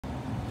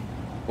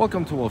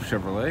Welcome to Wolfe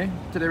Chevrolet.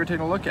 Today we're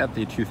taking a look at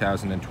the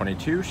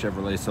 2022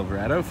 Chevrolet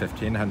Silverado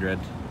 1500.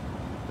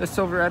 This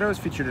Silverado is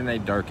featured in a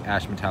dark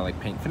ash metallic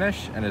paint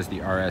finish and is the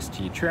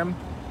RST trim.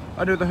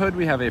 Under the hood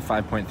we have a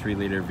 5.3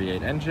 liter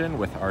V8 engine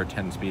with our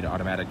 10-speed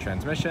automatic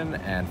transmission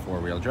and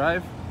 4-wheel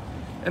drive.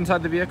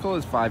 Inside the vehicle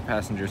is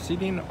 5-passenger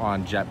seating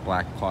on jet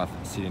black cloth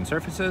seating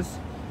surfaces.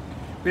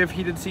 We have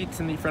heated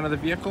seats in the front of the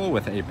vehicle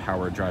with a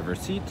power driver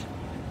seat.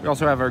 We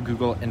also have our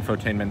Google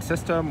infotainment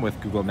system with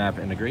Google Map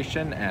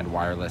integration and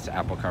wireless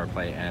Apple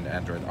Carplay and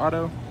Android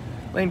Auto,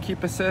 lane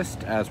keep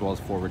assist, as well as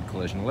forward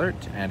collision alert,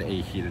 and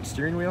a heated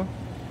steering wheel.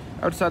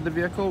 Outside the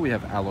vehicle we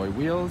have alloy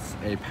wheels,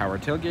 a power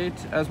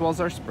tailgate, as well as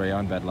our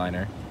spray-on bed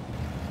liner.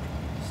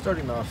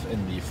 Starting off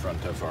in the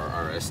front of our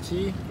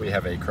RST, we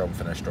have a chrome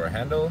finish door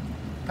handle,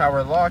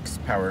 power locks,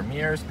 power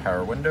mirrors,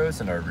 power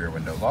windows, and our rear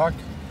window lock,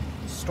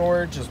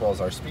 storage, as well as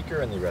our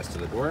speaker and the rest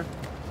of the door.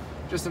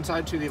 Just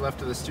inside to the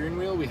left of the steering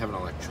wheel, we have an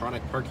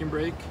electronic parking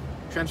brake,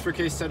 transfer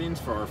case settings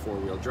for our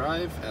 4-wheel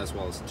drive, as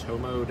well as tow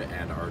mode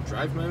and our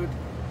drive mode.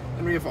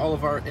 And we have all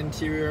of our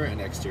interior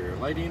and exterior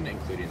lighting,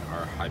 including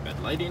our high bed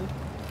lighting.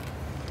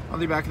 On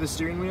the back of the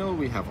steering wheel,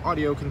 we have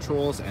audio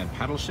controls and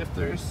paddle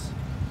shifters.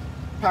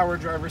 Power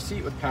driver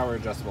seat with power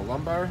adjustable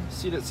lumbar.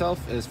 Seat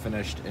itself is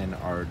finished in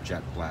our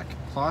jet black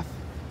cloth.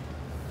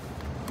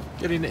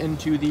 Getting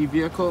into the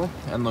vehicle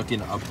and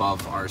looking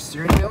above our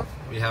steering wheel,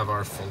 we have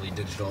our fully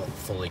digital,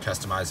 fully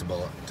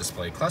customizable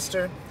display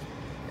cluster.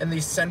 In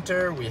the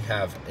center, we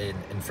have an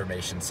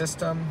information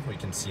system. We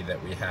can see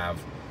that we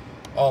have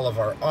all of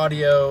our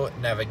audio,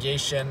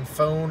 navigation,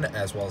 phone,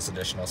 as well as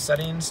additional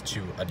settings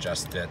to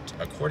adjust it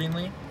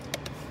accordingly.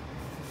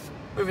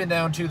 Moving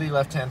down to the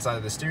left-hand side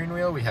of the steering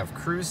wheel, we have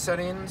cruise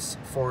settings,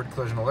 forward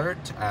collision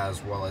alert,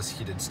 as well as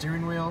heated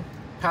steering wheel.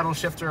 Paddle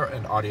shifter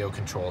and audio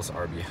controls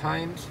are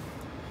behind.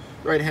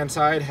 Right-hand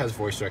side has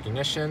voice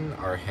recognition,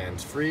 our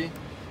hands-free,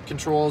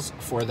 controls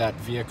for that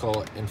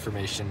vehicle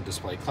information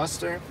display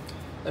cluster.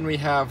 Then we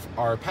have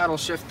our paddle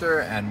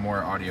shifter and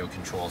more audio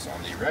controls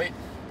on the right.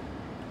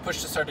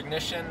 Push to start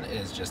ignition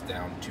is just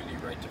down to the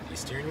right of the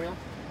steering wheel.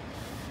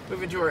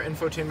 Moving to our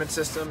infotainment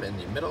system in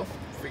the middle.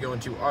 If we go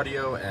into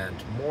audio and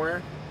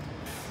more,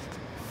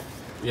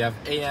 we have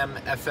AM,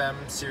 FM,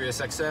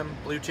 Sirius XM,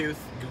 Bluetooth,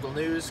 Google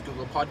News,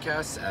 Google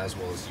Podcasts, as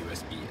well as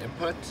USB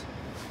input.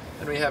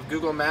 Then we have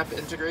Google Map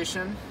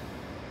integration,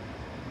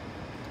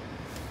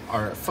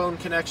 our phone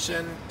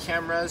connection,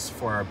 cameras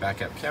for our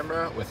backup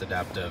camera with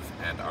adaptive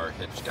and our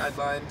hitch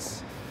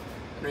guidelines.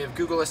 And we have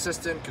Google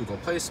Assistant, Google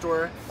Play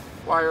Store,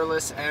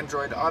 wireless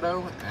Android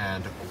Auto,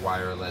 and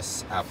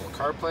wireless Apple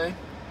CarPlay.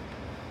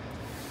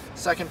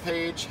 Second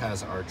page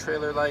has our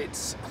trailer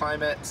lights,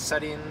 climate,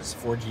 settings,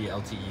 4G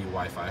LTE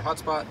Wi-Fi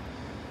hotspot,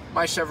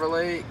 My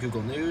Chevrolet,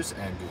 Google News,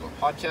 and Google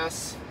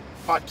Podcasts.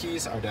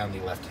 Hotkeys are down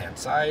the left-hand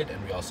side,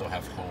 and we also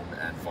have home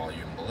and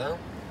volume below.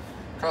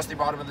 Across the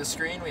bottom of the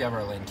screen, we have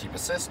our lane keep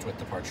assist with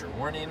departure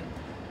warning,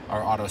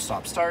 our auto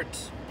stop start,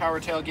 power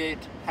tailgate,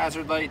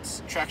 hazard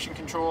lights, traction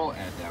control,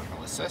 and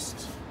downhill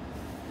assist.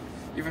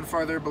 Even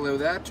farther below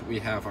that, we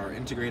have our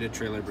integrated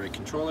trailer brake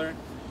controller,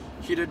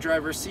 heated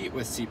driver's seat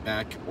with seat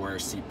back or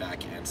seat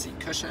back and seat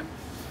cushion.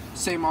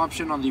 Same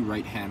option on the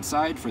right-hand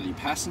side for the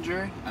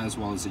passenger, as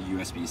well as a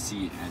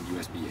USB-C and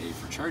USB-A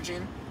for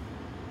charging.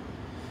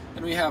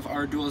 Then we have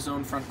our dual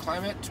zone front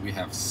climate. We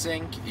have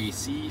sync,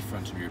 AC,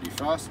 front and rear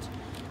defrost.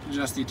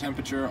 Adjust the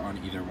temperature on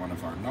either one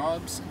of our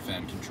knobs, and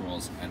fan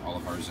controls, and all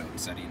of our zone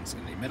settings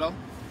in the middle.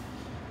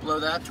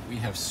 Below that we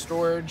have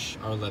storage,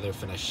 our leather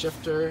finish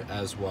shifter,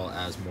 as well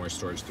as more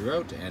storage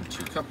throughout, and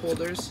 2 cup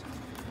holders.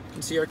 You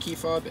can see our key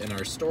fob and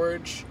our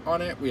storage.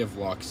 On it we have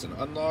locks and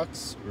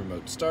unlocks,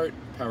 remote start,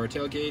 power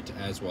tailgate,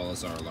 as well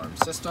as our alarm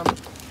system.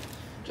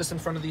 Just in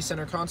front of the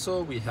center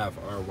console we have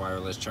our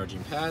wireless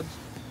charging pad.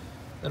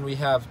 Then we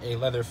have a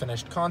leather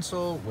finished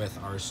console with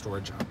our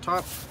storage up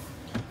top.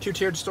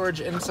 2-tiered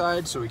storage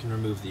inside, so we can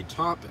remove the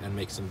top and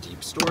make some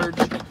deep storage,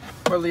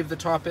 or leave the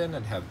top in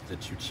and have the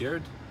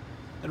 2-tiered.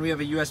 Then we have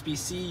a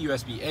USB-C,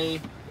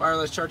 USB-A,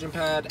 wireless charging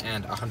pad,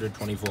 and a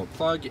 120-volt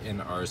plug in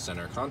our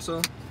center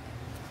console.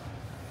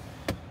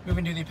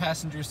 Moving to the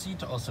passenger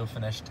seat, also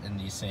finished in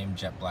the same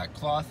jet black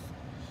cloth.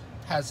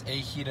 Has a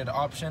heated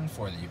option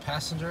for the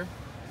passenger.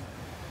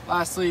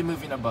 Lastly,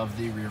 moving above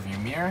the rear view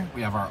mirror,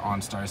 we have our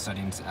OnStar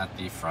settings at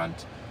the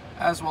front,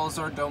 as well as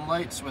our dome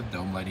lights with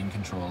dome lighting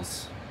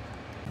controls.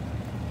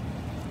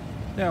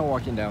 Now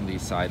walking down the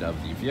side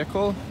of the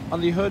vehicle, on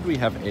the hood we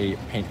have a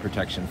paint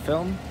protection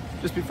film.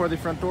 Just before the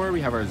front door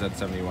we have our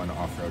Z71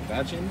 off-road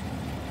badging.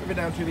 Moving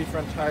down to the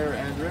front tire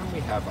and rim, we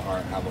have our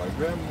alloy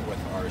rim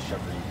with our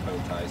Chevy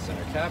bowtie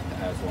center cap,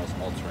 as well as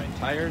all-terrain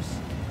tires.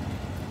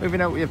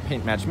 Moving out we have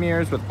paint match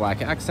mirrors with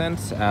black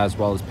accents, as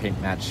well as paint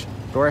match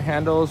door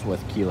handles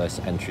with keyless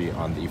entry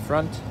on the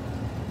front.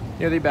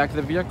 Near the back of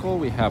the vehicle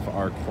we have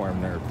our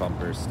corner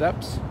bumper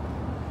steps.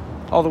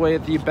 All the way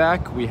at the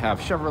back we have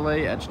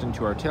Chevrolet etched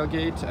into our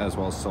tailgate, as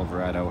well as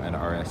Silverado and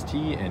RST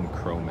in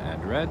chrome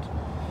and red.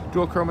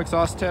 Dual chrome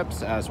exhaust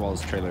tips, as well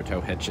as trailer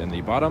tow hitch in the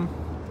bottom.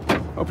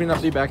 Opening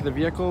up the back of the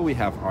vehicle, we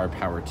have our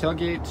power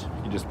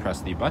tailgate. You just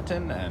press the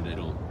button and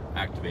it'll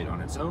activate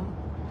on its own.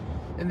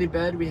 In the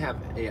bed, we have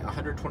a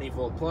 120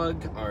 volt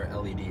plug, our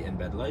LED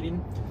in-bed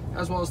lighting,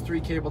 as well as 3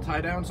 cable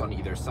tie downs on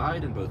either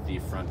side in both the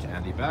front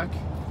and the back.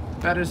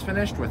 Bed is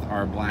finished with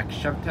our black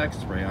Chevtech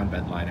spray-on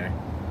bed liner.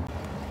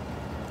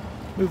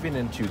 Moving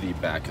into the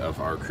back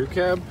of our crew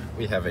cab,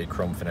 we have a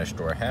chrome finished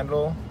door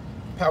handle,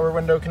 power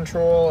window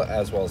control,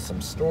 as well as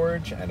some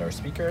storage and our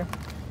speaker.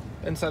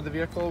 Inside the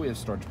vehicle, we have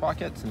storage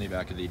pockets in the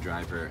back of the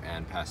driver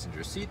and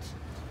passenger seat.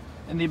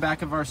 In the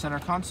back of our center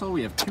console,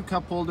 we have 2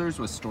 cup holders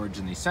with storage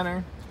in the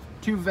center,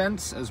 2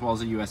 vents, as well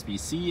as a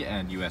USB-C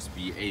and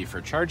USB-A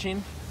for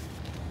charging.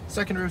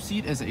 Second row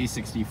seat is a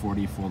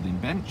 60/40 folding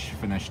bench,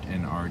 finished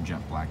in our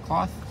jet black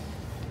cloth.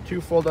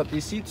 To fold up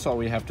these seats, all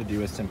we have to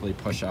do is simply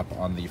push up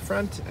on the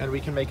front, and we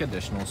can make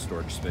additional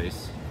storage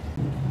space.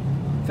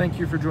 Thank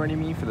you for joining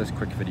me for this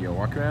quick video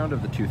walk around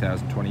of the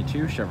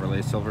 2022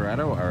 Chevrolet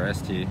Silverado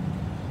RST.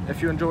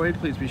 If you enjoyed,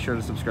 please be sure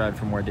to subscribe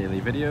for more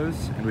daily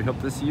videos, and we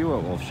hope to see you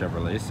at Wolfe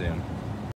Chevrolet soon.